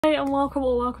Hey and welcome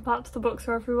or welcome back to The Books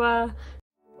Are Everywhere.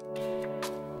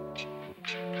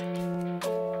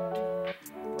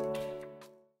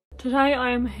 Today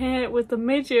I am here with the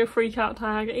mid-year freakout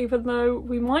tag, even though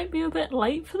we might be a bit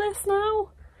late for this now.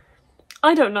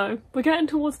 I don't know, we're getting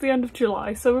towards the end of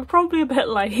July, so we're probably a bit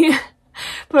late,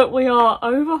 but we are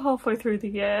over halfway through the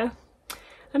year.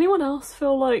 Anyone else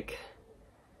feel like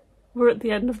we're at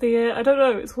the end of the year? I don't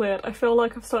know, it's weird. I feel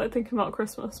like I've started thinking about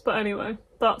Christmas, but anyway,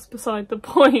 that's beside the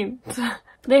point.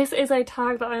 This is a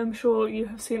tag that I am sure you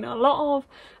have seen a lot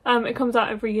of. It comes out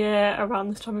every year around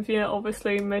this time of year,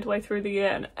 obviously midway through the year,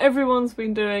 and everyone's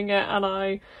been doing it and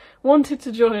I wanted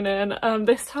to join in.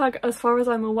 This tag, as far as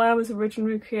I'm aware, was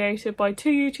originally created by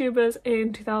two YouTubers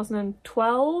in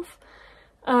 2012.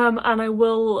 And I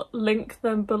will link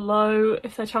them below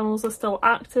if their channels are still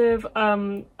active.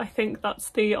 I think that's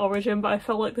the origin, but I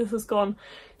feel like this has gone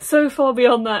so far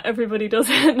beyond that. Everybody does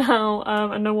it now,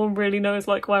 and no one really knows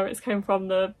like where it's came from.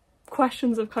 The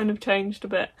questions have kind of changed a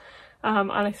bit,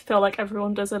 and I feel like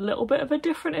everyone does a little bit of a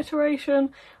different iteration.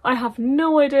 I have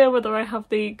no idea whether I have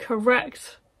the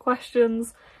correct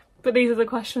questions, but these are the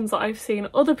questions that I've seen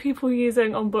other people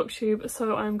using on BookTube,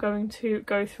 so I'm going to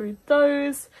go through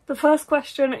those. The first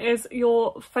question is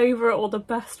your favourite or the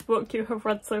best book you have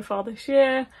read so far this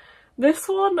year. This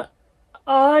one,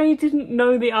 I didn't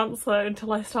know the answer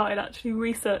until I started actually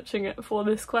researching it for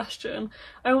this question.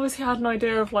 I obviously had an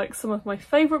idea of like some of my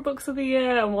favourite books of the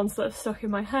year and ones that have stuck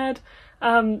in my head,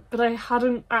 but I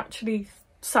hadn't actually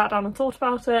sat down and thought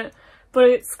about it. But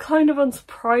it's kind of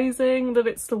unsurprising that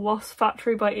it's The Wasp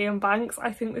Factory by Iain Banks.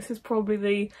 I think this is probably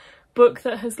the book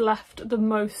that has left the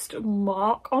most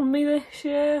mark on me this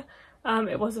year.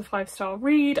 It was a 5-star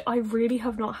read. I really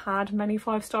have not had many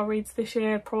 5-star reads this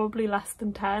year, probably less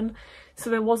than 10. So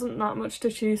there wasn't that much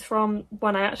to choose from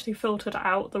when I actually filtered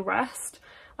out the rest.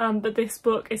 But this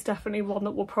book is definitely one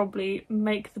that will probably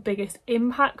make the biggest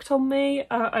impact on me,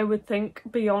 I would think,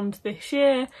 beyond this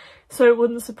year. So it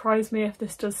wouldn't surprise me if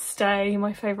this does stay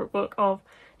my favourite book of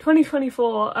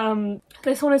 2024.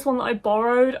 This one is one that I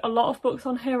borrowed. A lot of books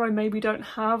on here I maybe don't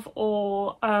have,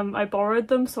 or I borrowed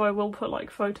them, so I will put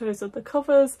like photos of the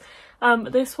covers.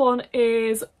 This one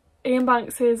is Iain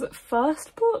Banks's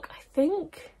first book, I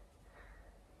think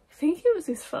it was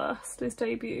his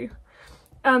debut.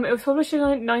 It was published in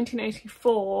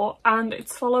 1984 and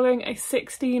it's following a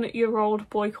 16-year-old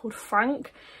boy called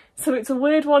Frank. So it's a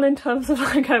weird one in terms of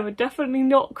like, I would definitely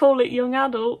not call it young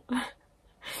adult.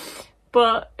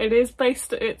 But it is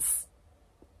based,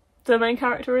 the main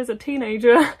character is a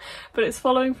teenager, but it's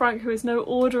following Frank, who is no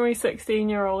ordinary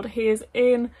 16-year-old. He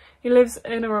lives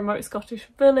in a remote Scottish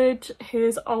village.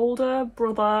 His older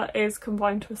brother is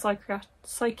confined to a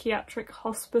psychiatric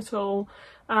hospital,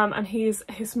 and his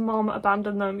mom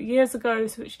abandoned them years ago,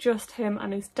 so it's just him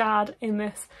and his dad in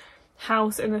this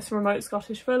house in this remote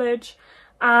Scottish village.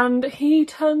 And he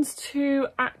turns to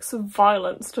acts of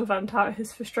violence to vent out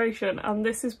his frustration, and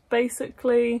this is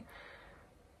basically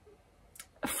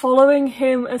following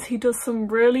him as he does some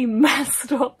really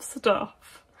messed up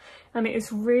stuff, and it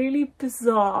is really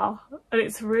bizarre and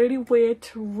it's really weird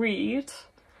to read,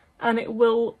 and it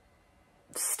will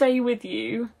stay with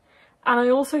you. And I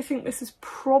also think this is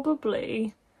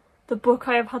probably the book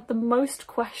I have had the most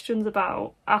questions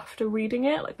about after reading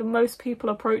it. Like, the most people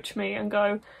approach me and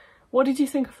go, what did you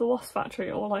think of The Wasp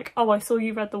Factory? Or like, oh, I saw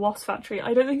you read The Wasp Factory.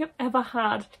 I don't think I've ever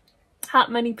had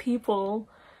that many people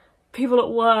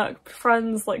at work,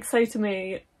 friends, like say to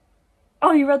me,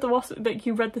 oh, you read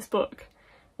you read this book,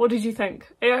 what did you think?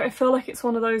 I feel like it's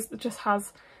one of those that just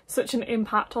has such an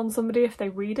impact on somebody if they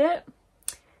read it,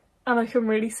 and I can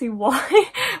really see why.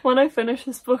 When I finished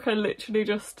this book, I literally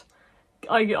just,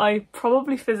 I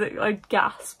probably I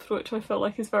gasped, which I feel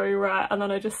like is very rare, and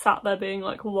then I just sat there being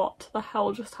like, what the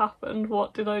hell just happened?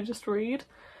 What did I just read?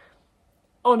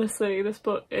 Honestly, this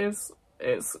book is,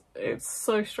 it's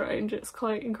so strange, it's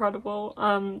quite incredible,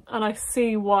 and I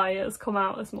see why it has come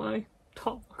out as my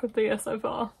top book of the year so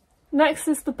far. Next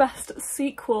is the best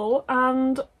sequel,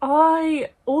 and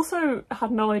I also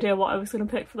had no idea what I was going to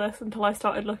pick for this until I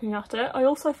started looking at it. I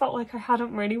also felt like I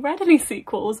hadn't really read any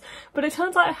sequels, but it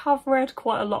turns out I have read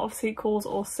quite a lot of sequels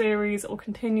or series or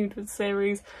continued with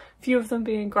series, few of them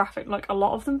being a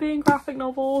lot of them being graphic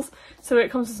novels, so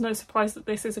it comes as no surprise that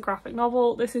this is a graphic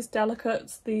novel. This is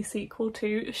Delicates, the sequel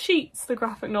to Sheets, the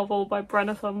graphic novel by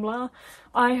Brenna Thummler.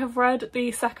 I have read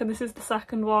this is the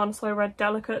second one, so I read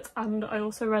Delicates and I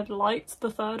also read Light,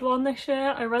 the third one this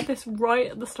year. I read this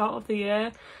right at the start of the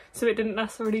year, so it didn't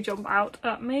necessarily jump out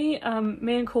at me.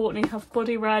 Me and Courtney have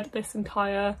buddy read this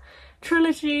entire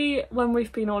trilogy when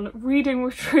we've been on reading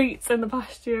retreats in the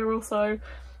past year or so,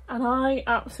 and I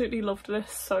absolutely loved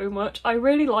this so much. I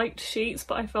really liked Sheets,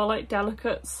 but I feel like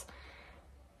Delicates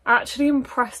actually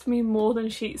impressed me more than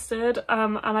Sheets did,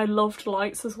 and I loved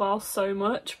Lights as well so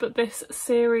much. But this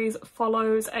series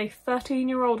follows a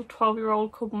 13-year-old or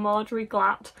 12-year-old called Marjorie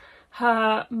Glatt.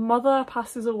 Her mother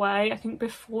passes away, I think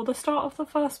before the start of the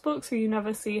first book, so you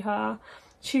never see her.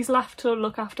 She's left to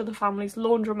look after the family's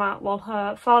laundromat while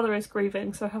her father is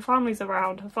grieving, so her family's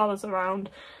around, her father's around,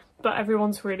 but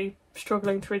everyone's really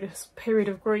struggling through this period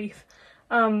of grief.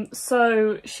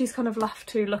 So she's kind of left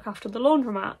to look after the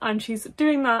laundromat, and she's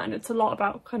doing that, and it's a lot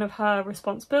about kind of her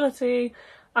responsibility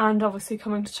and obviously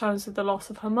coming to terms with the loss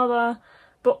of her mother,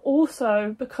 but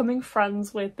also becoming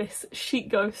friends with this sheet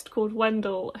ghost called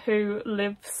Wendell who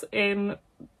lives in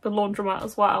the laundromat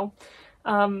as well.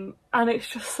 And it's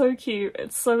just so cute,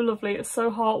 it's so lovely, it's so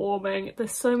heartwarming.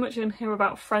 There's so much in here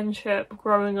about friendship,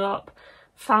 growing up,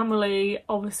 family,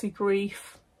 obviously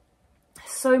grief.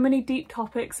 So many deep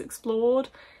topics explored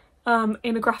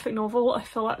in a graphic novel. I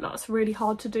feel like that's really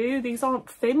hard to do. These aren't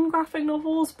thin graphic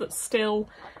novels, but still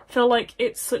feel like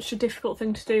it's such a difficult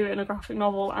thing to do in a graphic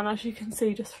novel, and as you can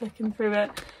see just flicking through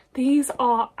it, these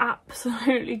are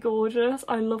absolutely gorgeous.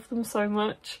 I love them so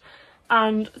much.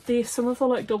 And some of the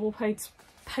like double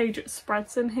page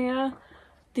spreads in here,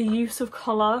 the use of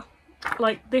colour,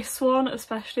 like this one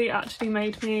especially actually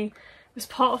made me, it was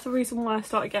part of the reason why I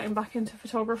started getting back into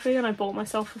photography, and I bought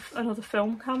myself another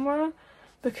film camera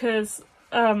because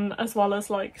as well as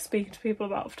like speaking to people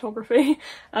about photography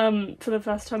for the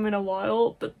first time in a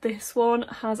while. But this one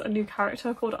has a new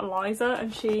character called Eliza,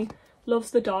 and she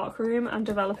loves the darkroom and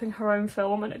developing her own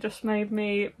film, and it just made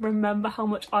me remember how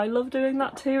much I love doing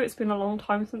that too. It's been a long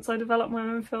time since I developed my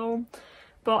own film,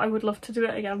 but I would love to do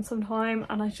it again sometime,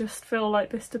 and I just feel like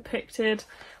this depicted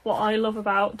what I love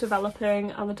about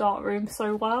developing and the darkroom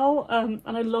so well. And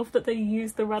I love that they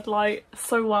use the red light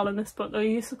so well in this book. The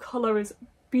use of colour is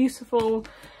beautiful.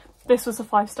 This was a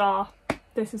 5-star.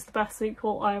 This is the best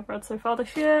sequel I have read so far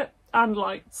this year, and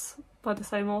Lights by the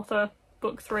same author.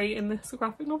 Book 3 in this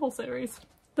graphic novel series.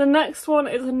 The next one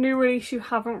is a new release you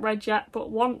haven't read yet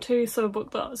but want to, so a book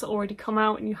that's already come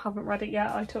out and you haven't read it yet.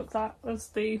 I took that as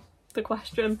the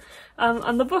question.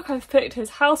 And the book I've picked is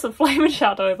House of Flame and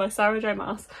Shadow by Sarah J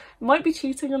Maas. Might be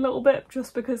cheating a little bit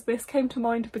just because this came to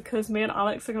mind because me and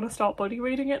Alex are going to start buddy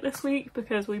reading it this week,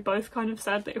 because we both kind of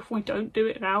said that if we don't do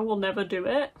it now we'll never do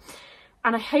it.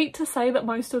 And I hate to say that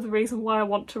most of the reason why I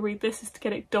want to read this is to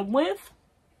get it done with.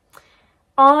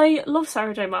 I love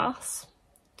Sarah J Maas,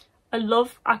 I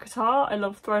love ACOTAR, I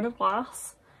love Throne of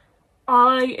Glass.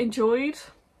 I enjoyed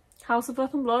House of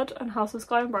Earth and Blood and House of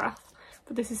Sky and Breath,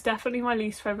 but this is definitely my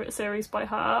least favourite series by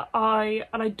her.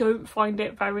 I don't find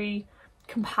it very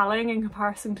compelling in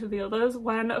comparison to the others.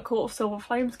 When A Court of Silver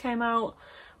Flames came out,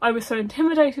 I was so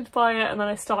intimidated by it, and then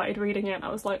I started reading it and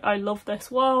I was like, I love this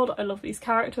world, I love these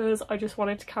characters, I just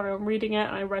wanted to carry on reading it,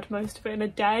 and I read most of it in a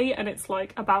day, and it's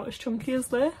like about as chunky as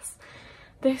this.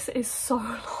 This is so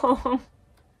long.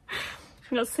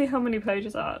 Let's see how many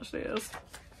pages it actually is.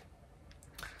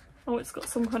 Oh, it's got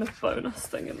some kind of bonus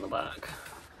thing in the back.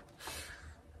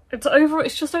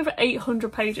 It's just over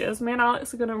 800 pages. Me and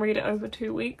Alex are going to read it over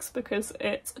 2 weeks because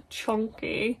it's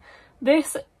chunky.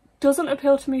 This doesn't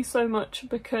appeal to me so much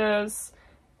because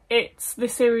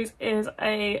this series is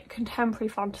a contemporary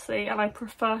fantasy, and I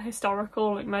prefer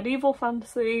historical, like medieval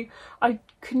fantasy. I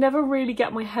could never really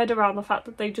get my head around the fact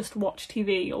that they just watch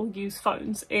TV or use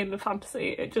phones in the fantasy.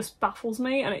 It just baffles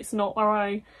me, and it's not what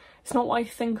I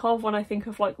think of when I think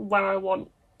of like where I want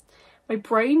my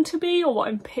brain to be or what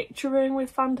I'm picturing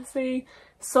with fantasy.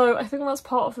 So I think that's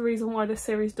part of the reason why this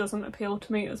series doesn't appeal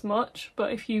to me as much.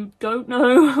 But if you don't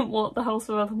know what the House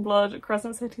of Earth and Blood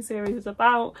Crescent City series is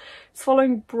about, it's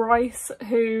following Bryce,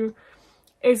 who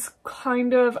is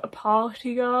kind of a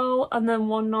party girl, and then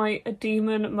one night a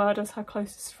demon murders her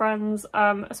closest friends,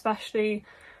 especially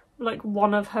like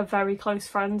one of her very close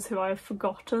friends who I've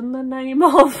forgotten the name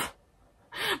of,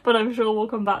 but I'm sure will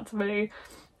come back to me.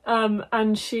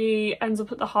 And she ends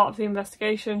up at the heart of the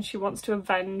investigation. She wants to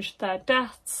avenge their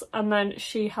deaths, and then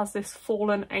she has this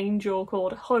fallen angel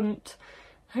called Hunt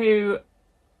who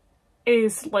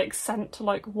is like sent to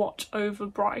like watch over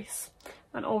Bryce,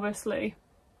 and obviously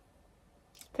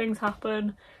things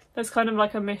happen. There's kind of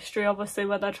like a mystery obviously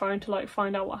where they're trying to like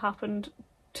find out what happened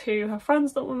to her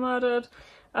friends that were murdered.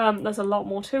 There's a lot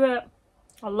more to it,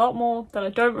 a lot more that I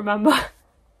don't remember.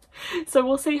 So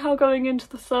we'll see how going into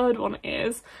the third one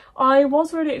is. I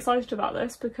was really excited about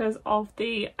this because of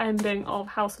the ending of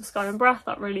House of Sky and Breath.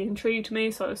 That really intrigued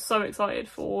me, so I was so excited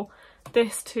for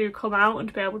this to come out and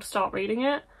to be able to start reading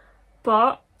it.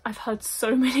 But I've heard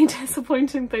so many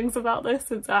disappointing things about this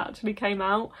since it actually came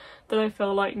out that I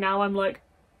feel like now I'm like,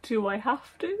 do I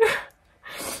have to?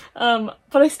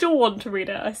 But I still want to read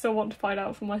it. I still want to find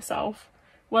out for myself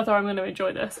whether I'm going to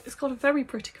enjoy this. It's got a very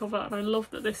pretty cover and I love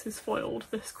that this is foiled,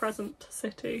 this Crescent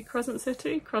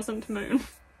Moon.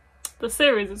 The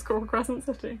series is called Crescent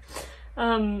City.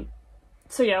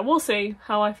 So yeah, we'll see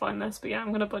how I find this, but yeah, I'm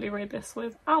going to buddy read this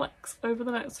with Alex over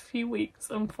the next few weeks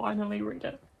and finally read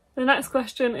it. The next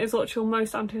question is, what's your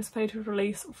most anticipated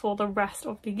release for the rest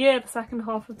of the year, the second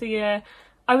half of the year?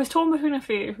 I was torn between a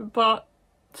few, but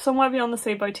Somewhere Beyond the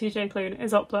Sea by TJ Klune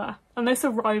is up there, and this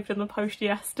arrived in the post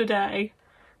yesterday.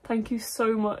 Thank you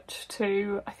so much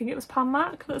to, I think it was Pam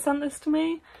Mac that sent this to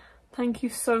me. Thank you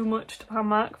so much to Pam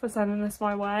Mac for sending this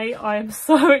my way. I am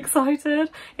so excited.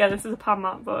 Yeah, this is a Pam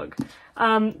Mac book.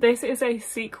 This is a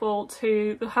sequel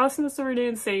to The House in the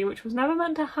Cerulean Sea, which was never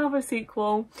meant to have a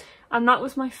sequel. And that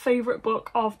was my favourite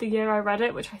book of the year I read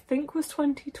it, which I think was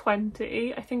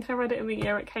 2020. I think I read it in the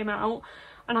year it came out.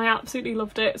 And I absolutely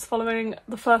loved it. It's following,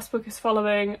 the first book is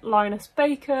following Linus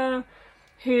Baker,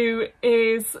 who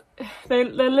is, they're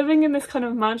living in this kind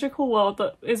of magical world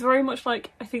that is very much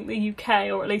like, I think, the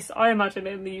UK, or at least I imagine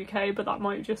it in the UK, but that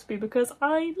might just be because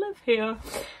I live here.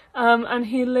 And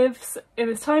he lives in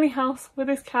this tiny house with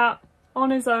his cat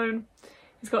on his own.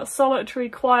 He's got a solitary,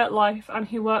 quiet life, and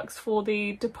he works for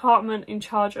the department in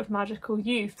charge of magical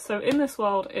youth. So in this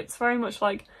world, it's very much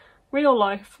like real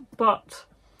life, but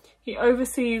he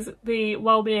oversees the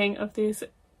well-being of these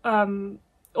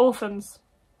orphans,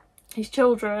 these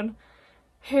children,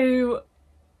 who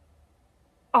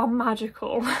are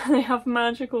magical. They have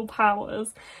magical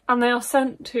powers, and they are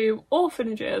sent to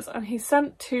orphanages, and he's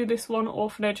sent to this one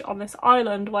orphanage on this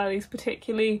island where these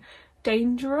particularly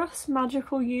dangerous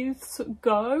magical youths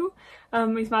go,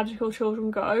 these magical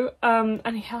children go,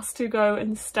 and he has to go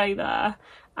and stay there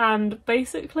and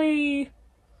basically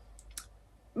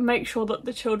make sure that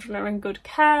the children are in good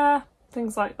care,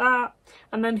 things like that.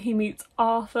 And then he meets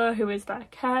Arthur, who is their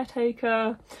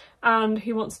caretaker, and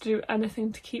he wants to do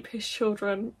anything to keep his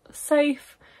children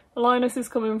safe. Linus is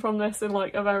coming from this in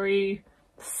like a very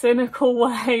cynical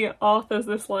way. Arthur's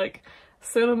this like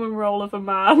cinnamon roll of a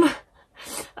man.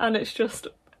 And it's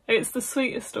the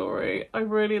sweetest story. I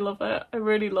really love it. I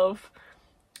really love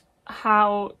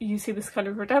how you see this kind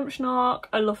of redemption arc.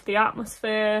 I love the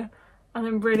atmosphere, and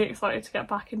I'm really excited to get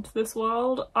back into this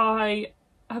world. I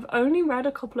have only read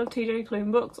a couple of TJ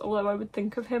Klune books, although I would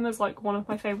think of him as like one of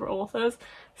my favourite authors.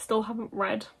 Still haven't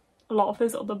read a lot of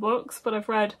his other books, but I've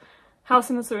read House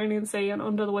in the Cerulean Sea and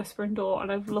Under the Whispering Door,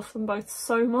 and I've loved them both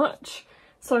so much.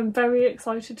 So I'm very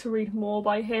excited to read more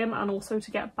by him, and also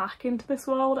to get back into this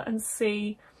world and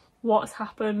see what's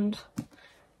happened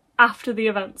after the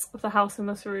events of The House in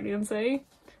the Cerulean Sea.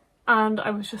 And I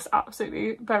was just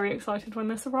absolutely very excited when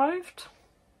this arrived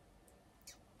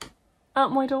at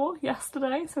my door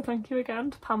yesterday, so thank you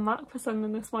again to Pam Mac for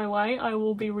sending this my way. I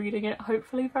will be reading it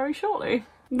hopefully very shortly.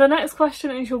 The next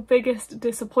question is your biggest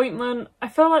disappointment. I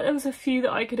feel like there was a few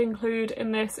that I could include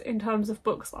in this in terms of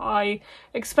books that I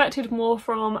expected more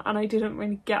from and I didn't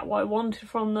really get what I wanted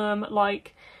from them.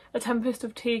 Like A Tempest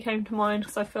of Tea came to mind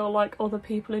because I feel like other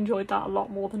people enjoyed that a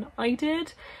lot more than I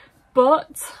did.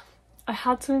 But I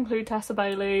had to include Tessa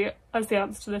Bailey as the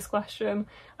answer to this question.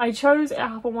 I chose It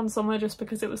Happened One Summer just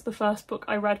because it was the first book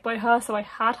I read by her, so I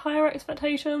had higher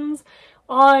expectations.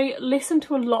 I listen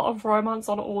to a lot of romance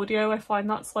on audio. I find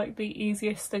that's like the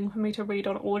easiest thing for me to read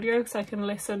on audio because I can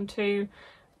listen to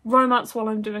romance while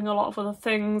I'm doing a lot of other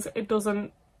things.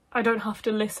 I don't have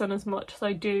to listen as much as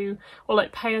I do, or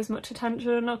like pay as much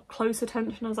attention or close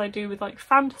attention as I do with like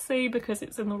fantasy, because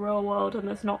it's in the real world and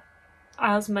there's not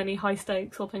as many high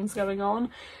stakes or things going on.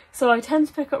 So I tend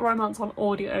to pick up romance on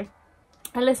audio.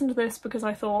 I listened to this because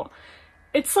I thought,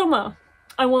 it's summer,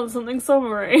 I want something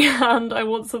summery, and I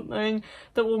want something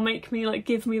that will make me like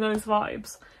give me those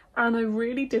vibes, and I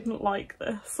really didn't like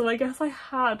this. So I guess I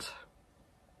had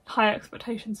high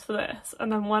expectations for this,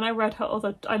 and then when I read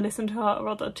I listened to her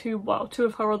other two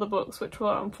of her other books, which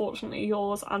were Unfortunately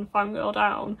Yours and Fangirl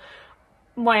Down,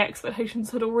 my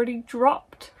expectations had already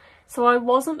dropped. So I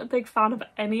wasn't a big fan of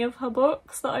any of her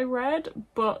books that I read,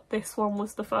 but this one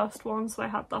was the first one, so I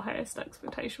had the highest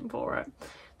expectation for it.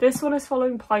 This one is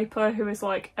following Piper, who is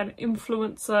like an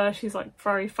influencer. She's like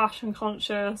very fashion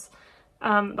conscious.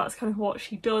 That's kind of what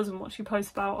she does and what she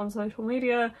posts about on social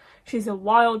media. She's a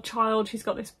wild child. She's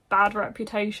got this bad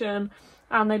reputation,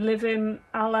 and they live in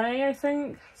LA, I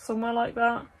think, somewhere like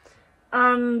that.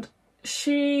 And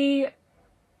she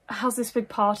has this big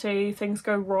party, things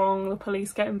go wrong, the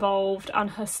police get involved, and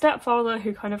her stepfather,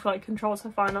 who kind of like controls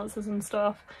her finances and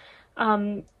stuff,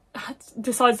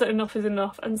 decides that enough is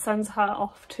enough and sends her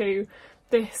off to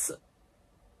this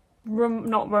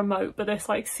not remote, but this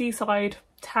like seaside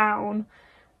town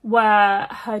where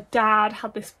her dad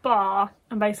had this bar,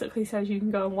 and basically says you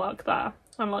can go and work there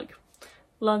and like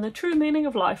learn the true meaning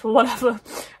of life or whatever,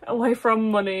 away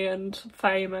from money and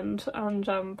fame and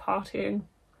partying.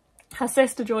 Her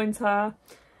sister joins her.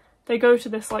 They go to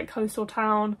this like coastal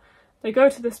town. They go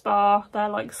to this bar. They're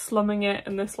like slumming it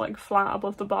in this like flat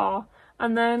above the bar,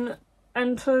 and then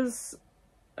enters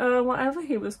whatever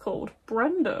he was called,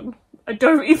 Brendan. I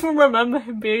don't even remember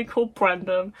him being called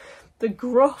Brendan. The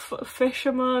gruff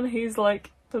fisherman. He's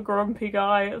like the grumpy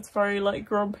guy. It's very like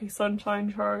grumpy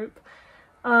sunshine trope.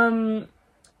 And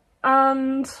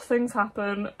things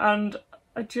happen, and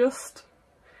I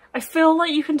feel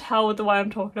like you can tell with the way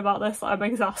I'm talking about this that I'm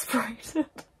exasperated.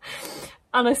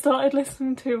 And I started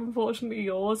listening to Unfortunately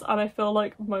Yours, and I feel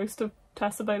like most of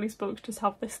Tessa Bailey's books just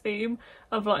have this theme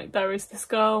of like, there is this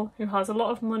girl who has a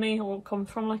lot of money or comes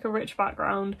from like a rich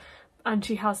background, and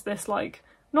she has this like,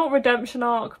 not redemption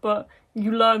arc, but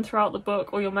you learn throughout the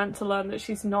book, or you're meant to learn, that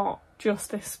she's not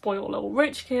just this spoiled little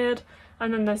rich kid.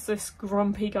 And then there's this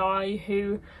grumpy guy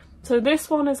who, so this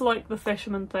one is like the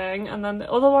fisherman thing, and then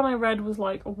the other one I read was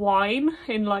like wine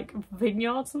in like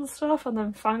vineyards and stuff, and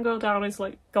then Fangirl Down is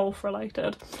like golf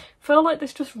related. I feel like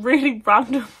there's just really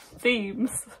random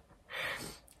themes.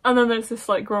 And then there's this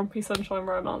like grumpy sunshine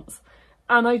romance,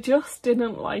 and I just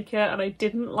didn't like it, and I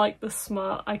didn't like the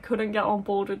smut. I couldn't get on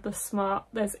board with the smut.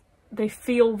 They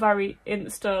feel very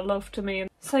insta love to me.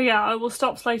 So yeah, I will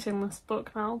stop slating this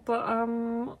book now, but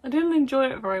I didn't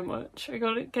enjoy it very much.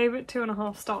 Gave it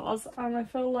 2.5 stars, and I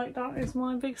feel like that is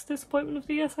my biggest disappointment of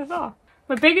the year so far.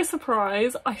 My biggest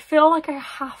surprise, I feel like I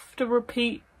have to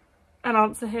repeat an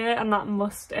answer here, and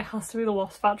it has to be The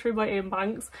Wasp Factory by Iain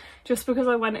Banks, just because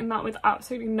I went in that with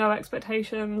absolutely no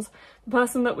expectations. The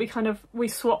person that we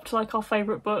swapped like our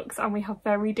favourite books, and we have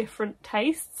very different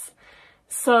tastes,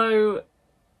 so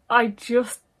I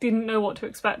just didn't know what to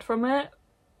expect from it,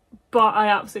 but I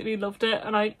absolutely loved it.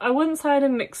 And I wouldn't say I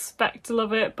didn't expect to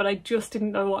love it, but I just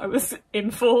didn't know what I was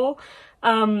in for.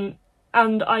 And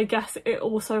I guess it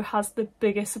also has the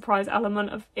biggest surprise element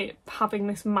of it having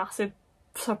this massive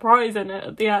surprise in it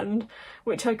at the end,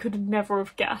 which I could never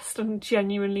have guessed, and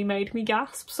genuinely made me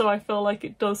gasp. So I feel like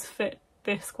it does fit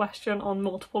this question on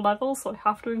multiple levels, so I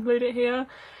have to include it here.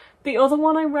 The other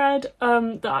one I read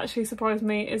that actually surprised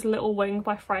me is Little Wing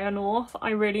by Freya North.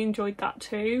 I really enjoyed that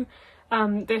too.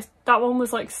 That one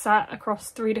was like set across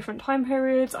 3 different time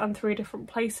periods and 3 different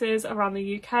places around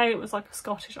the UK. It was like a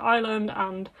Scottish island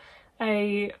and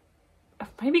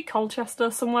maybe Colchester,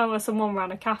 somewhere where someone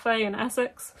ran a cafe in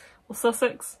Essex or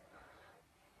Sussex,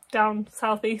 down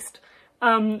southeast,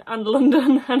 and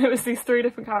London, and it was these 3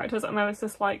 different characters, and there was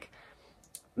this like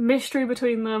mystery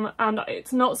between them, and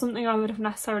it's not something I would have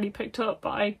necessarily picked up,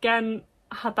 but I again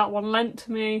had that one lent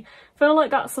to me. I feel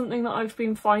like that's something that I've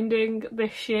been finding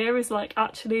this year, is like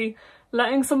actually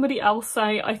letting somebody else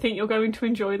say, I think you're going to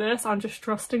enjoy this, and just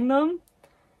trusting them.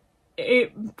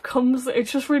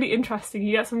 It's just really interesting.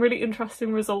 You get some really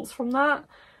interesting results from that,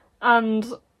 and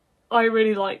I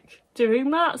really like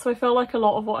doing that. So I feel like a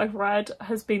lot of what I've read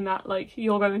has been that like,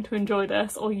 you're going to enjoy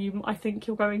this, or I think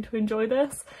you're going to enjoy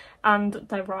this, and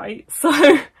they're right.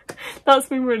 So that's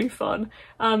been really fun.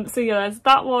 So yeah, there's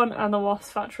that one and The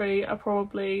Wasp Factory are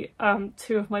probably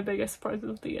 2 of my biggest surprises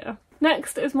of the year.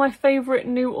 Next is my favourite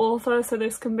new author. So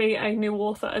this can be a new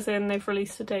author as in they've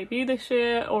released a debut this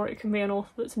year, or it can be an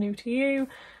author that's new to you.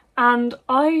 And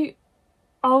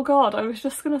oh god, I was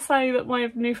just going to say that my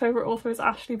new favourite author is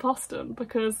Ashley Poston,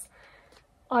 because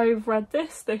I've read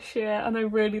this year and I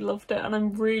really loved it, and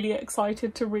I'm really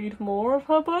excited to read more of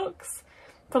her books.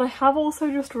 But I have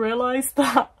also just realised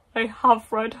that I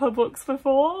have read her books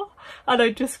before and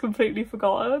I'd just completely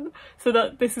forgotten, so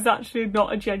that this is actually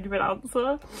not a genuine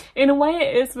answer. In a way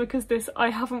it is, because I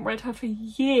haven't read her for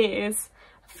years.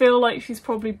 I feel like she's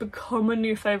probably become a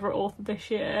new favourite author this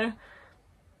year,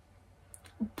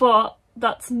 but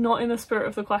that's not in the spirit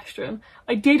of the question.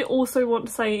 I did also want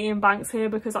to say Iain Banks here,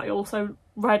 because I also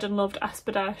read and loved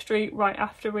Espadare Street right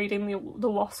after reading the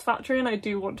Wasp Factory, and I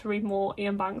do want to read more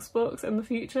Iain Banks books in the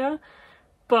future,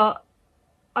 but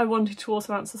I wanted to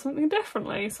also answer something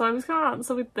differently, so I was going to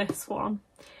answer with this one.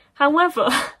 However,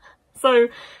 so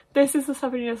this is The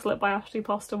 7 Year Slip by Ashley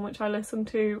Poston, which I listened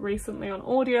to recently on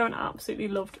audio and absolutely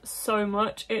loved so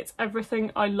much. It's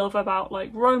everything I love about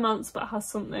like romance, but has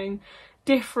something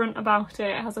different about it.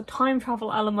 It has a time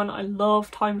travel element. I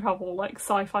love time travel, like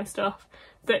sci-fi stuff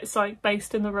that's like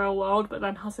based in the real world, but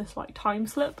then has this like time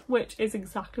slip, which is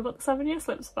exactly what The 7 Year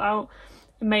Slip's about.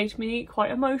 It made me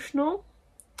quite emotional.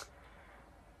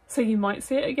 so you might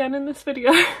see it again in this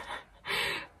video.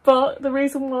 But the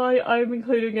reason why I'm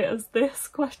including it as this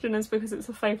question is because it's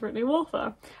a favourite new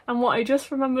author. And what I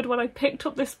just remembered when I picked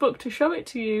up this book to show it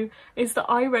to you is that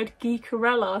I read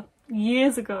Geekerella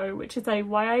years ago, which is a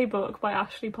YA book by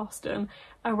Ashley Poston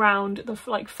around the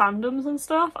like fandoms and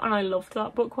stuff, and I loved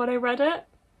that book when I read it,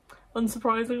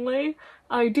 unsurprisingly.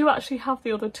 I do actually have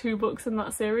the other 2 books in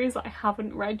that series that I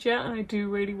haven't read yet, and I do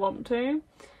really want to.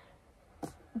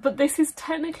 But this is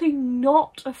technically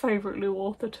not a favourite new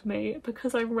author to me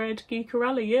because I read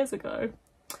Geekerella years ago.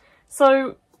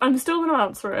 So I'm still going to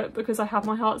answer it because I have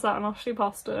my heart set on Ashley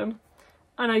Poston,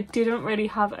 and I didn't really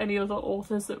have any other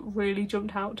authors that really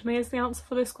jumped out to me as the answer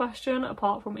for this question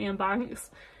apart from Iain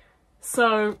Banks.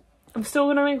 So I'm still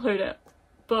going to include it,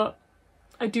 but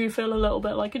I do feel a little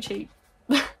bit like a cheat.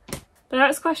 The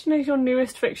next question is your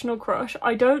newest fictional crush.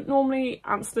 I don't normally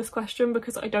answer this question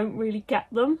because I don't really get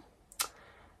them,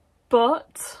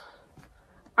 but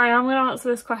I am going to answer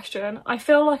this question. I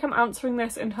feel like I'm answering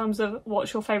this in terms of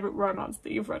what's your favourite romance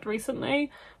that you've read recently,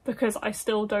 because I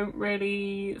still don't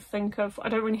really I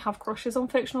don't really have crushes on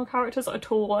fictional characters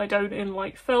at all. I don't in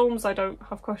like films, I don't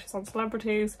have crushes on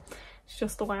celebrities, it's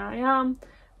just the way I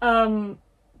am.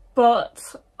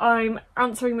 But I'm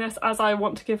answering this as I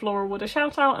want to give Laura Wood a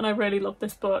shout out, and I really love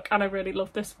this book and I really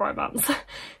love this romance.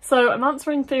 So I'm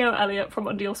answering Theo Elliott from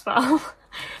Under Your Spell,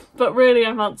 but really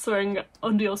I'm answering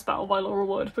Under Your Spell by Laura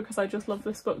Wood because I just love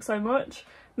this book so much.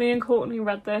 Me and Courtney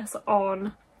read this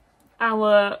on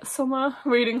our summer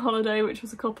reading holiday, which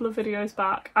was a couple of videos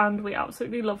back, and we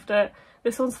absolutely loved it.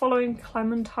 This one's following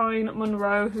Clementine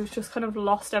Monroe, who's just kind of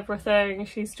lost everything.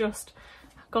 She's just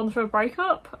gone through a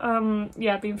breakup,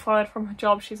 yeah, been fired from her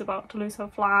job, she's about to lose her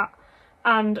flat,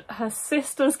 and her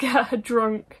sisters get her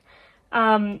drunk,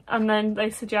 and then they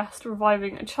suggest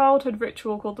reviving a childhood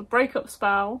ritual called the breakup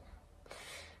spell,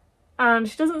 and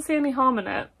she doesn't see any harm in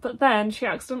it, but then she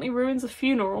accidentally ruins a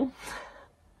funeral,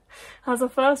 has her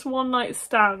first one-night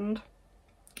stand,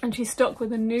 and she's stuck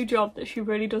with a new job that she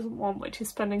really doesn't want, which is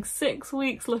spending 6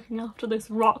 weeks looking after this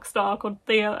rock star called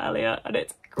Theo Elliott, and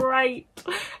it's great.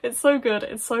 It's so good,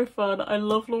 it's so fun. I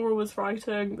love Laura Wood's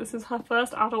writing. This is her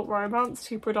first adult romance.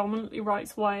 She predominantly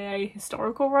writes YA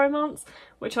historical romance,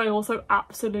 which I also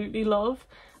absolutely love,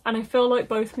 and I feel like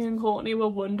both me and Courtney were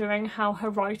wondering how her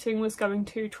writing was going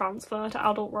to transfer to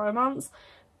adult romance,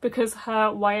 because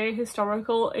her YA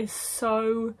historical is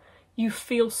so, you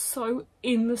feel so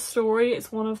in the story.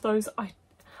 It's one of those, I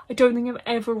don't think I've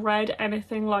ever read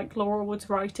anything like Laura Wood's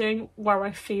writing where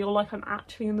I feel like I'm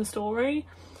actually in the story,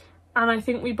 and I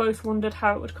think we both wondered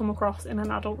how it would come across in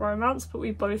an adult romance, but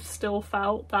we both still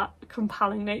felt that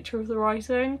compelling nature of the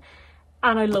writing,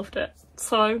 and I loved it.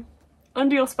 So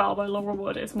Under Your Spell by Laura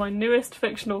Wood is my newest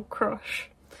fictional crush.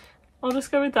 I'll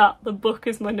just go with that. The book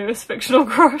is my newest fictional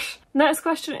crush. Next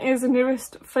question is the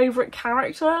newest favourite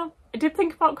character. I did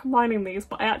think about combining these,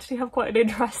 but I actually have quite an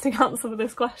interesting answer for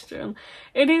this question.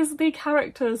 It is the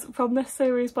characters from this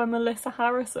series by Melissa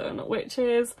Harrison, which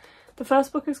is, the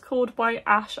first book is called By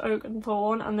Ash, Oak and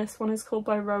Thorn, and this one is called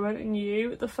By Rowan and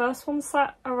You. The first one's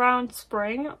set around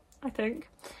spring, I think,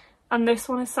 and this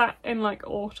one is set in like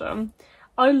autumn.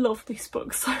 I love these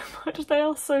books so much, they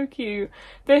are so cute.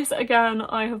 This again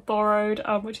I have borrowed,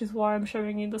 which is why I'm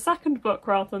showing you the second book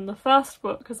rather than the first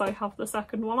book, because I have the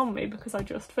second one on me because I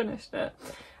just finished it.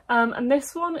 And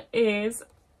this one is,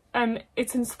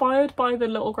 it's inspired by The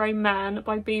Little Grey Men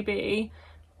by BB,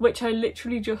 which I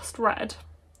literally just read,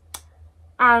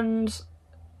 and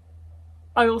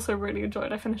I also really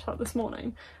enjoyed. I finished that this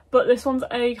morning, but this one's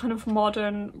a kind of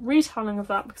modern retelling of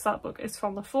that because that book is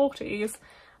from the 40s.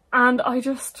 And I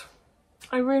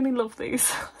really love these.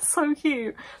 So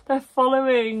cute. They're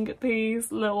following these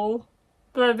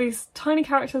they're these tiny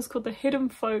characters called the Hidden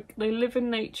Folk. They live in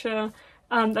nature.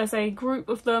 There's a group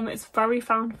of them. It's very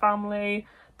found family.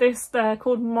 They're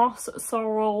called Moss,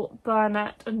 Sorrel,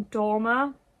 Burnett and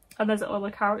Dormer. And there's other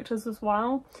characters as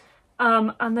well.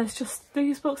 And there's just,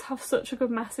 these books have such a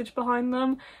good message behind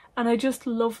them, and I just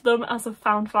love them as a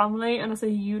found family and as a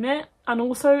unit. And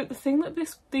also the thing that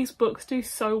these books do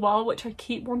so well, which I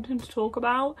keep wanting to talk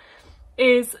about,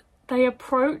 is they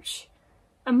approach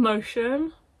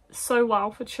emotion so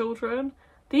well for children.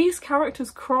 These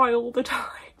characters cry all the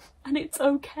time and it's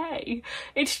okay.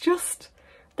 It's just,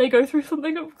 they go through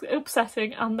something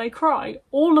upsetting and they cry.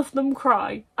 All of them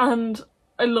cry, and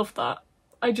I love that.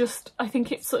 I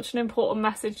think it's such an important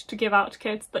message to give out to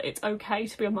kids, that it's okay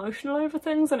to be emotional over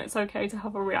things and it's okay to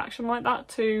have a reaction like that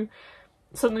to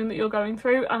something that you're going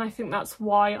through. And I think that's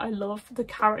why I love the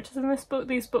characters in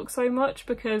these books so much,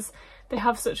 because they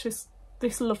have such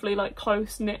this lovely like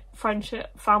close-knit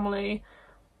friendship, family,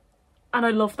 and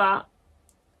I love that.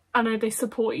 And they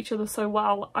support each other so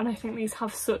well, and I think these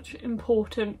have such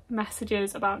important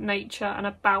messages about nature and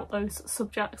about those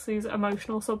subjects, these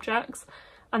emotional subjects,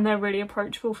 and they're really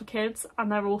approachable for kids, and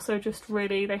they're also just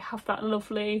really, they have that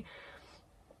lovely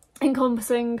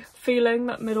encompassing feeling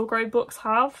that middle grade books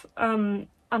have, and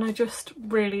I just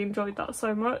really enjoyed that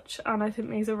so much, and I think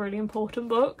these are really important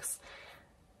books.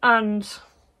 And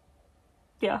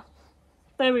yeah,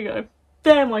 there we go.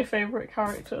 They're my favourite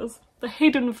characters. The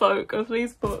hidden folk of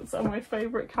these books are my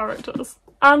favourite characters.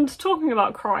 And talking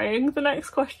about crying, the next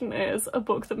question is a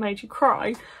book that made you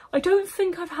cry. I don't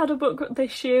think I've had a book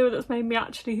this year that's made me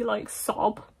actually like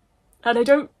sob, and I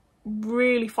don't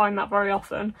really find that very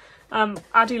often.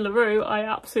 Addie LaRue, I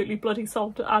absolutely bloody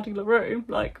sobbed at Addie LaRue,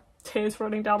 like tears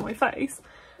running down my face,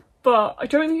 but I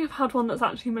don't think I've had one that's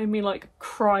actually made me like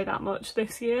cry that much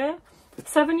this year.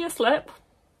 7 Year Slip,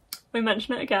 we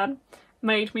mention it again,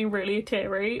 made me really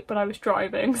teary, but I was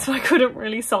driving so I couldn't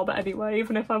really sob anyway,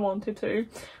 even if I wanted to.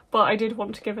 But I did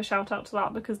want to give a shout out to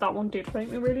that because that one did make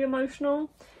me really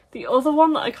emotional. The other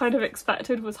one that I kind of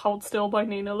expected was Hold Still by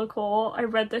Nina LaCour. I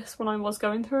read this when I was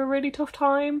going through a really tough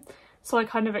time, so I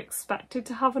kind of expected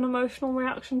to have an emotional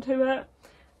reaction to it,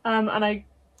 and I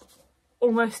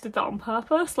almost did that on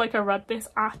purpose. Like, I read this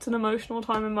at an emotional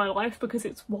time in my life because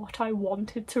it's what I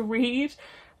wanted to read.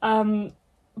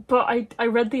 But I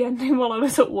read the ending while I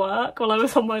was at work, while I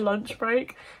was on my lunch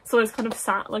break, so I was kind of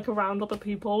sat like around other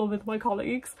people or with my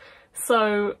colleagues,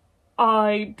 so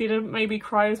I didn't maybe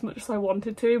cry as much as I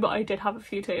wanted to, but I did have a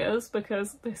few tears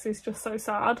because this is just so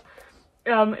sad.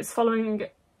 It's following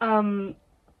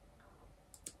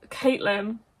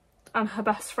Caitlin, and her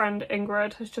best friend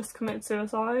Ingrid has just committed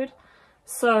suicide,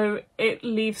 so it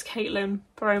leaves Caitlin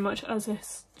very much as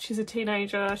this, she's a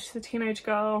teenage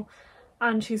girl,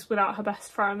 and she's without her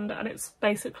best friend, and it's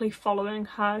basically following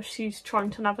her. She's trying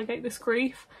to navigate this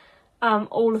grief.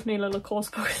 All of Nina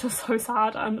LaCour's books are so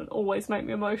sad and always make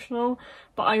me emotional,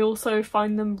 but I also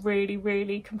find them really,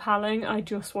 really compelling. I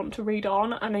just want to read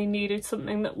on, and I needed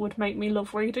something that would make me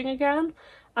love reading again,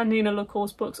 and Nina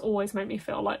LaCour's books always make me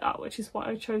feel like that, which is why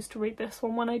I chose to read this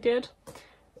one when I did,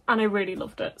 and I really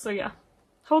loved it. So yeah,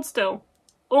 Hold Still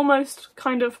almost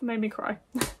kind of made me cry.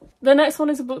 The next one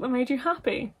is a book that made you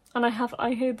happy, and I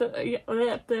hear the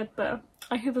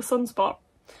Sunspot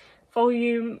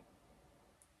volume,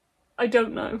 I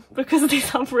don't know, because these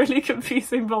have really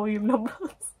confusing volume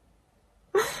numbers.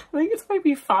 I think it's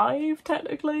maybe 5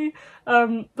 technically,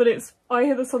 but it's I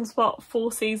Hear the Sunspot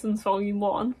 4 Seasons volume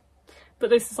 1, but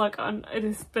this is like,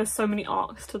 there's so many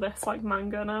arcs to this like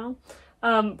manga now,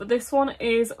 but this one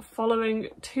is following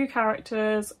 2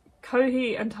 characters,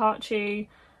 Kohi and Tachi.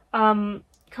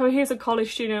 Kohi is a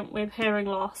college student with hearing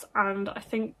loss, and I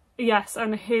think, yes,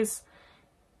 and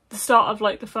the start of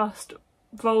like the first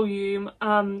volume,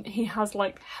 he has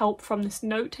like help from this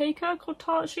note taker called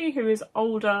Tachi, who is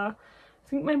older. I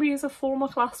think maybe he's a former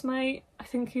classmate. I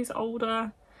think he's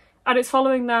older, and it's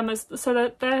following them as, so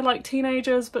they're like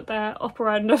teenagers, but they're upper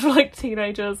end of like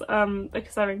teenagers,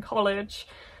 because they're in college,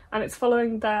 and it's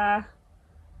following their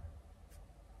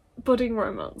budding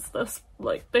romance. There's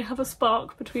like, they have a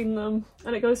spark between them,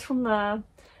 and it goes from there.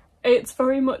 It's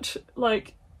very much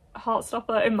like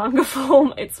Heartstopper in manga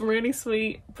form. It's really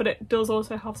sweet, but it does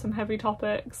also have some heavy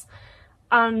topics,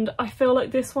 and I feel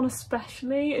like this one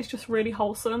especially is just really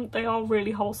wholesome. They are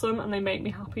really wholesome and they make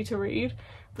me happy to read,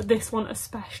 but this one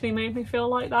especially made me feel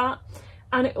like that.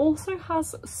 And it also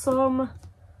has some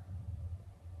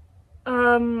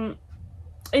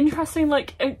interesting,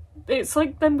 like, it's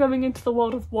like them going into the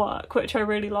world of work, which I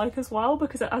really like as well,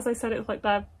 because as I said, it's like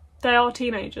they are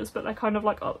teenagers, but they're kind of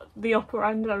like the upper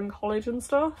end, they're in college and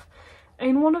stuff.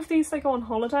 In one of these they go on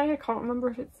holiday. I can't remember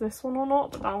if it's this one or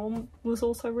not, but that one was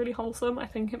also really wholesome. I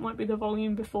think it might be the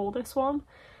volume before this one.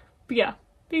 But yeah,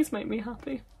 these make me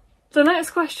happy. The next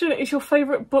question is your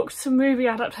favourite book to movie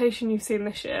adaptation you've seen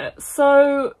this year.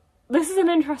 So this is an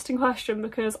interesting question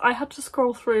because I had to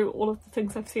scroll through all of the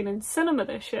things I've seen in cinema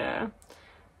this year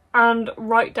and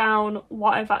write down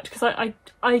what I've actually, because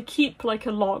I keep like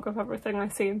a log of everything I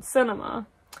see in cinema,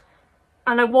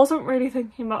 and I wasn't really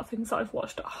thinking about things that I've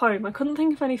watched at home. I couldn't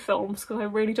think of any films because I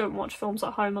really don't watch films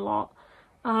at home a lot,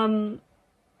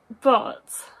 but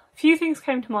a few things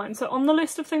came to mind. So on the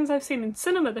list of things I've seen in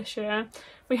cinema this year,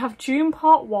 we have Dune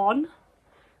Part 1,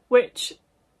 which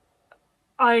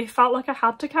I felt like I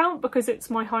had to count because it's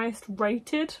my highest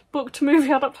rated book to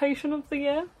movie adaptation of the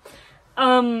year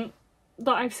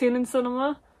that I've seen in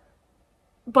cinema.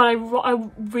 But I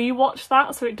rewatched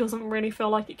that, so it doesn't really feel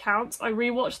like it counts. I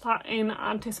rewatched that in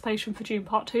anticipation for Dune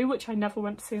Part 2, which I never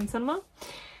went to see in cinema,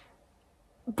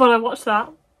 but I watched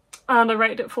that. and I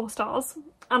rated it 4 stars.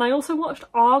 And I also watched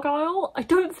Argylle. I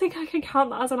don't think I can count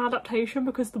that as an adaptation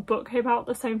because the book came out at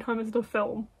the same time as the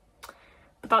film,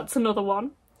 but that's another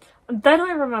one. And then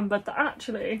I remembered that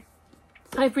actually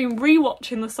I've been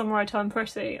rewatching The Summer I Turned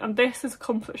Pretty, and this is a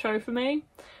comfort show for me.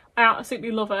 I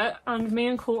absolutely love it, and me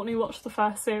and Courtney watched the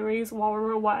first series while we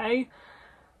were away,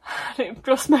 and it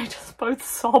just made us both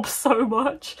sob so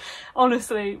much.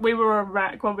 Honestly, we were a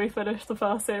wreck when we finished the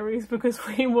first series because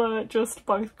we were just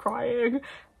both crying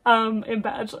in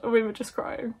bed. We were just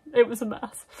crying. It was a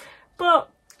mess. But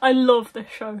I love this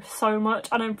show so much,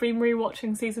 and I've been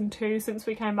rewatching season 2 since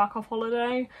we came back off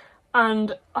holiday,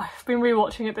 and I've been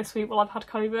rewatching it this week while I've had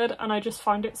COVID, and I just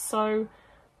find it so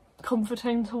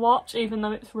comforting to watch, even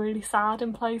though it's really sad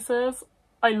in places.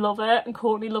 I love it, and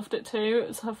Courtney loved it too. It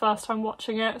was her first time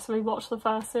watching it, so we watched the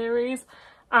first series,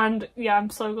 and yeah, I'm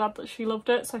so glad that she loved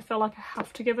it, so I feel like I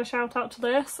have to give a shout out to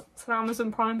this. It's an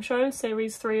Amazon Prime show.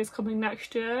 Series 3 is coming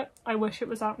next year. I wish it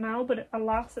was out now, but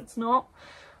alas, it's not.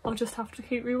 I'll just have to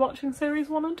keep rewatching series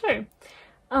 1 and 2.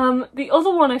 The other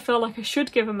one I feel like I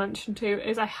should give a mention to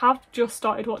is I have just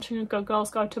started watching A Good Girl's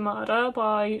Guide to Murder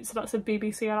so that's a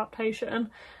BBC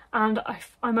adaptation, and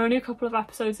I'm only a couple of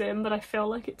episodes in, but I feel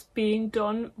like it's being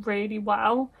done really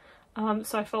well,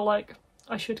 so I feel like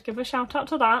I should give a shout out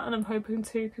to that, and I'm hoping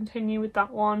to continue with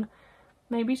that one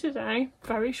maybe today,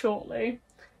 very shortly.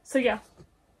 So yeah,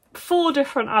 4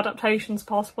 different adaptations,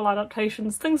 possible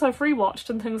adaptations, things I've rewatched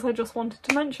and things I just wanted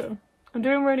to mention. I'm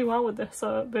doing really well with this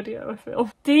video, I feel.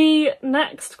 The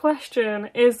next question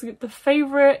is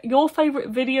your favourite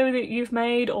video that you've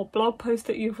made or blog post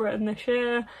that you've written this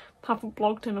year. Haven't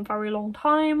blogged in a very long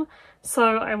time,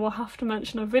 so I will have to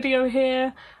mention a video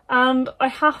here, and I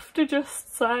have to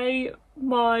just say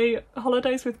my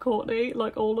holidays with Courtney,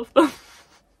 like all of them.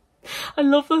 I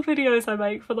love the videos I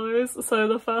make for those. So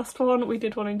the first one, we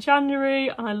did one in January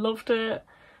and I loved it.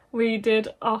 We did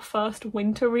our first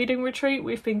winter reading retreat.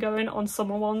 We've been going on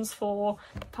summer ones for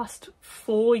the past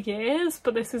 4 years,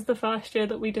 but this is the first year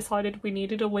that we decided we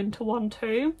needed a winter one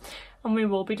too, and we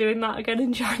will be doing that again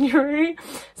in January.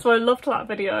 So I loved that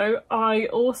video. I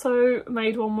also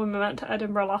made one when we went to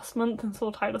Edinburgh last month and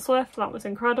saw Taylor Swift. That was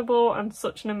incredible and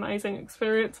such an amazing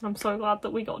experience, and I'm so glad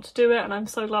that we got to do it, and I'm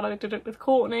so glad I did it with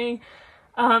Courtney.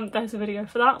 There's a video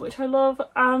for that, which I love,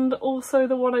 and also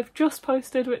the one I've just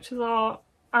posted, which is our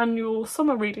annual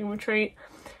summer reading retreat.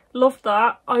 Loved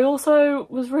that. I also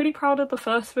was really proud of the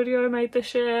first video I made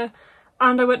this year,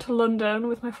 and I went to London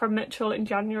with my friend Mitchell in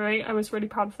January. I was really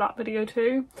proud of that video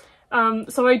too.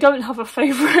 So I don't have a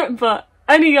favourite, but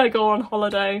any I go on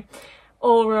holiday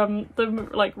or the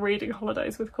like reading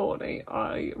holidays with Courtney,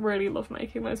 I really love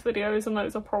making those videos, and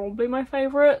those are probably my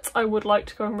favourites. I would like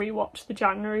to go and rewatch the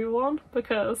January one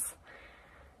because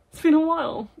it's been a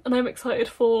while, and I'm excited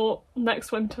for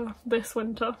next winter, this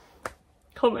winter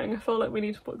coming. I feel like we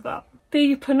need to book that.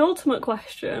 The penultimate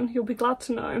question, you'll be glad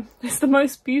to know, is the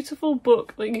most beautiful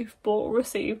book that you've bought or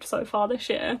received so far this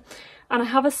year. And I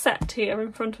have a set here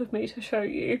in front of me to show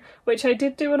you, which I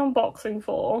did do an unboxing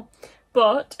for,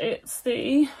 but it's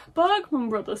the Bergman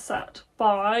Brothers set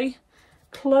by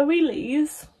Chloe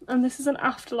Lees, and this is an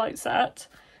Afterlight set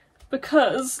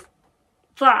because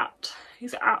that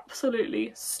is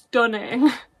absolutely stunning.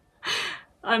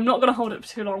 I'm not going to hold it for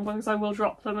too long because I will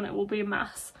drop them and it will be a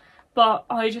mess, but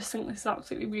I just think this is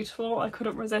absolutely beautiful. I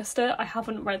couldn't resist it. I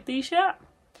haven't read these yet,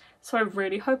 so I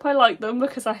really hope I like them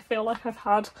because I feel like I've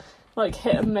had like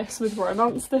hit and miss with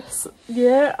romance this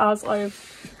year, as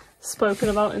I've spoken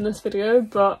about in this video,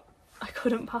 but I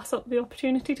couldn't pass up the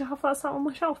opportunity to have that sat on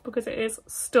my shelf because it is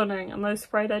stunning and those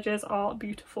sprayed edges are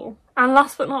beautiful. And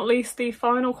last but not least, the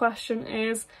final question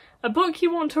is a book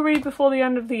you want to read before the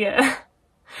end of the year.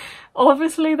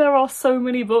 Obviously there are so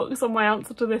many books, and my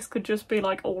answer to this could just be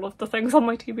like all of the things on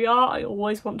my TBR. I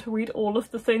always want to read all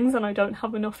of the things and I don't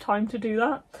have enough time to do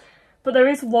that. But there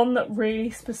is one that really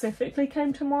specifically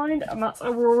came to mind, and that's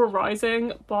Aurora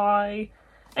Rising by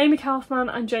Amy Kaufman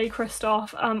and Jay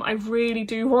Kristoff. I really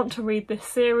do want to read this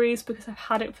series because I've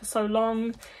had it for so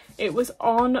long. It was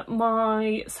on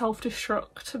my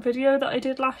self-destruct video that I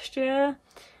did last year,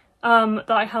 that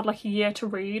I had like a year to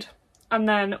read, and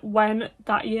then when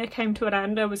that year came to an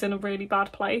end I was in a really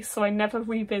bad place, so I never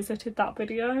revisited that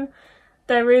video.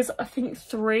 There is, I think,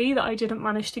 3 that I didn't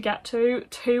manage to get to.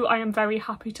 2 I am very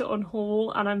happy to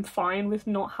unhaul and I'm fine with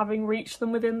not having reached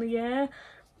them within the year.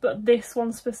 But this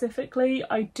one specifically,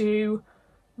 I do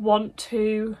want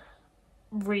to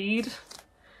read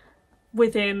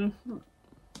within,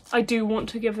 I do want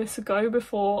to give this a go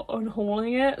before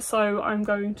unhauling it, so I'm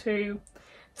going to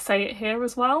say it here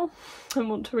as well. I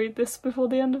want to read this before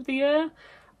the end of the year.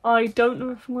 I don't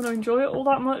know if I'm going to enjoy it all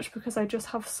that much because I just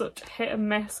have such hit and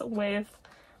miss with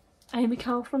Amy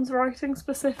Kaufman's writing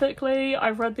specifically.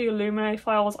 I've read the Illuminae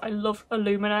files, I love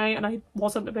Illuminae, and I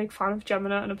wasn't a big fan of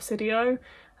Gemina and Obsidio.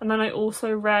 And then I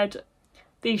also read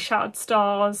the Shattered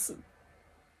Stars,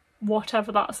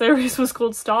 whatever that series was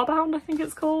called, Starbound I think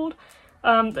it's called,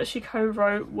 that she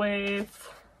co-wrote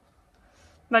with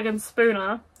Megan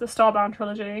Spooner, the Starbound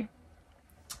trilogy.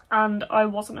 And I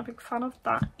wasn't a big fan of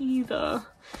that either.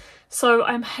 So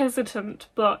I'm hesitant,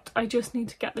 but I just need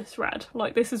to get this read.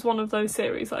 Like, this is one of those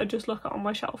series that I just look at on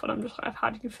my shelf and I'm just like, I've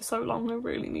had you for so long, I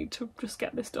really need to just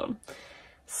get this done.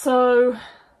 So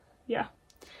yeah,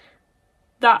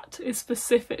 that is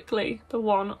specifically the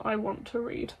one I want to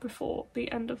read before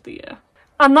the end of the year.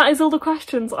 And that is all the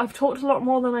questions. I've talked a lot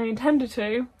more than I intended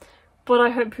to, but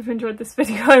I hope you've enjoyed this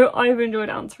video. I've enjoyed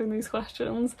answering these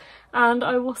questions, and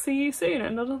I will see you soon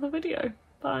in another video.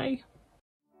 Bye.